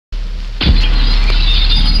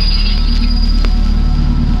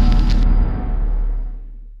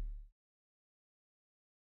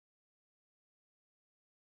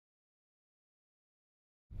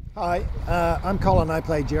Hi, I'm Colin. I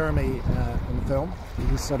play Jeremy in the film.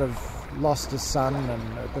 He's sort of lost his son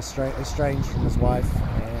and estranged from his wife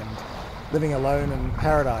and living alone in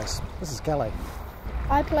paradise. This is Kelly.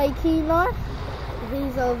 I play Keenan.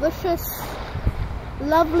 He's a vicious,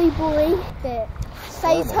 lovely boy that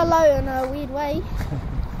says hello in a weird way.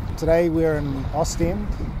 Today we're in Ostend,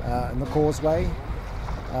 in the Causeway.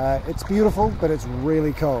 It's beautiful, but it's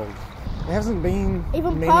really cold. There hasn't been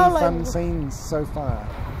many fun scenes so far.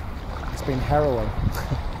 It's been harrowing.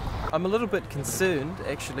 I'm a little bit concerned,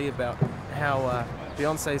 actually, about how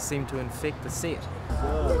Beyonce seemed to infect the set.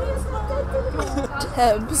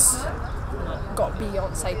 Tibbs got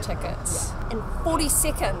Beyonce tickets. In 40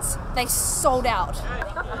 seconds, they sold out.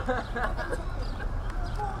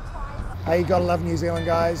 Hey, you gotta love New Zealand,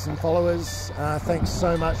 guys and followers. Thanks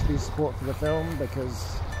so much for your support for the film,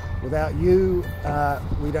 because without you,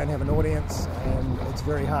 we don't have an audience, and it's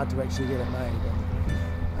very hard to actually get it made.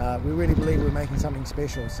 We really believe we're making something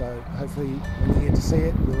special, so hopefully when you get to see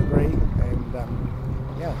it, you'll agree. And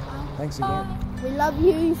yeah, thanks again. We love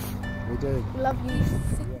you. We do. We love you.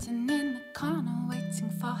 Sitting in the corner waiting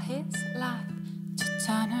for his life to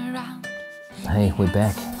turn around. Hey, we're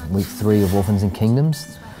back. Week 3 of Orphans and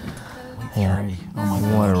Kingdoms. Yeah. Oh my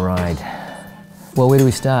God. What a ride. Well, where do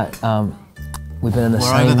we start? We've been in the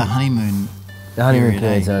same... We're over the honeymoon. The honeymoon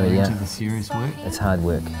period's over, We're yeah. into the serious work. It's hard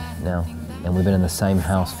work now. And we've been in the same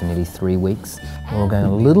house for nearly 3 weeks. We're all going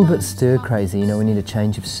a little bit stir crazy, you know, we need a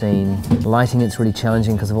change of scene. Lighting, it's really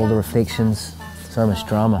challenging because of all the reflections. So much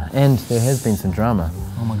drama. And there has been some drama.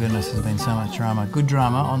 Oh my goodness, there's been so much drama. Good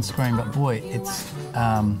drama on screen, but boy, it's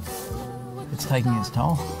taking its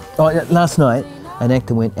toll. Oh, last night, an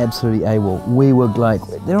actor went absolutely AWOL. We were like,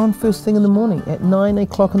 they're on first thing in the morning, at 9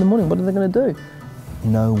 o'clock in the morning, what are they going to do?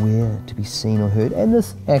 Nowhere to be seen or heard. And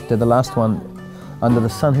this actor, the last one under the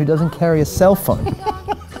sun, who doesn't carry a cell phone.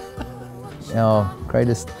 Our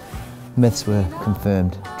greatest myths were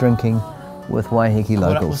confirmed. Drinking with Waiheke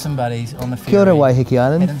locals. Caught up with some buddies on the ferry. Kia ora, Waiheke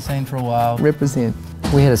Island. Hadn't seen for a while. Represent.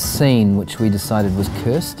 We had a scene which we decided was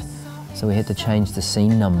cursed, so we had to change the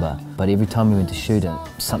scene number. But every time we went to shoot it,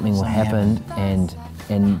 something would happen, and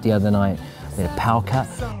the other night we had a power cut.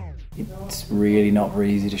 It's really not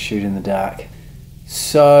very easy to shoot in the dark.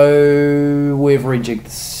 So we've rejigged the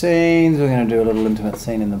scenes. We're going to do a little intimate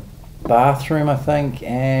scene in the bathroom, I think,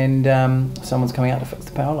 and someone's coming out to fix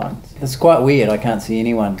the power lines. It's quite weird. I can't see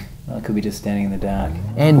anyone. I could be just standing in the dark.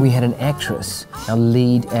 And we had an actress, our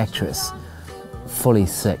lead actress, fully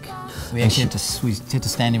sick. We actually had to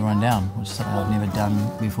stand everyone down, which is something I've never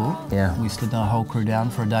done before. Yeah. We slid the whole crew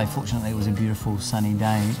down for a day. Fortunately, it was a beautiful sunny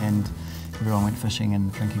day, and everyone went fishing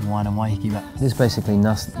and drinking wine in Waiheke. But there's basically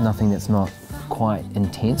nothing that's not quite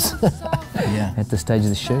intense yeah. At the stage of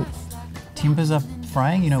the shoot. Tempers are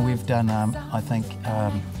fraying. You know, we've done, I think,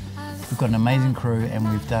 we've got an amazing crew, and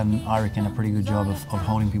we've done, I reckon, a pretty good job of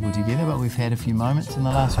holding people together, but we've had a few moments in the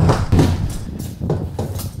last week.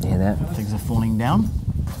 Hear that? Things are falling down.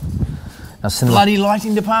 Our cinema... Bloody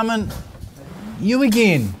lighting department! You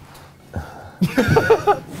again!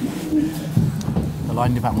 The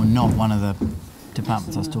lighting department were not one of the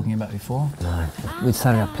departments I was talking about before. No. We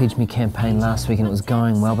started our Pledge Me campaign last week and it was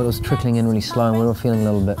going well, but it was trickling in really slow and we were feeling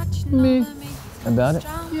a little bit meh about it.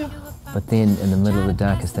 Yeah. But then, in the middle of the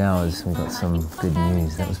darkest hours, we got some good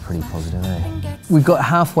news. That was pretty positive, eh? We got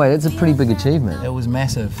halfway. That's a pretty big achievement. It was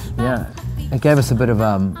massive. Yeah. It gave us a bit of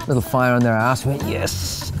little fire under our arse. We went,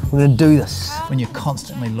 yes, we're going to do this. When you're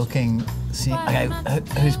constantly looking, seeing, okay,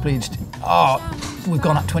 who's pledged? Oh, we've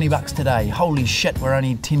gone up $20 today. Holy shit, we're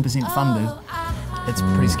only 10% funded. It's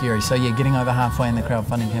pretty scary. So yeah, getting over halfway in the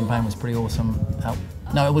crowdfunding campaign was pretty awesome.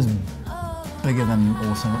 No, it was bigger than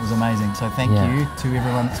awesome. It was amazing. So thank you to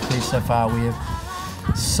everyone that's pledged so far. We are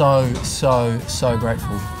so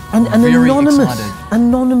grateful. And an very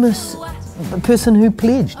anonymous person who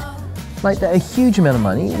pledged. Like a huge amount of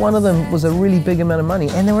money. One of them was a really big amount of money,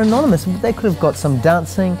 and they were anonymous. They could have got some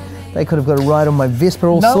dancing. They could have got a ride on my Vespa.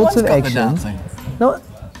 All sorts of action. No one's got the dancing. No.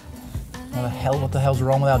 What the hell's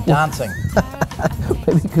wrong with our dancing?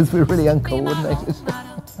 Maybe because we're really uncoordinated.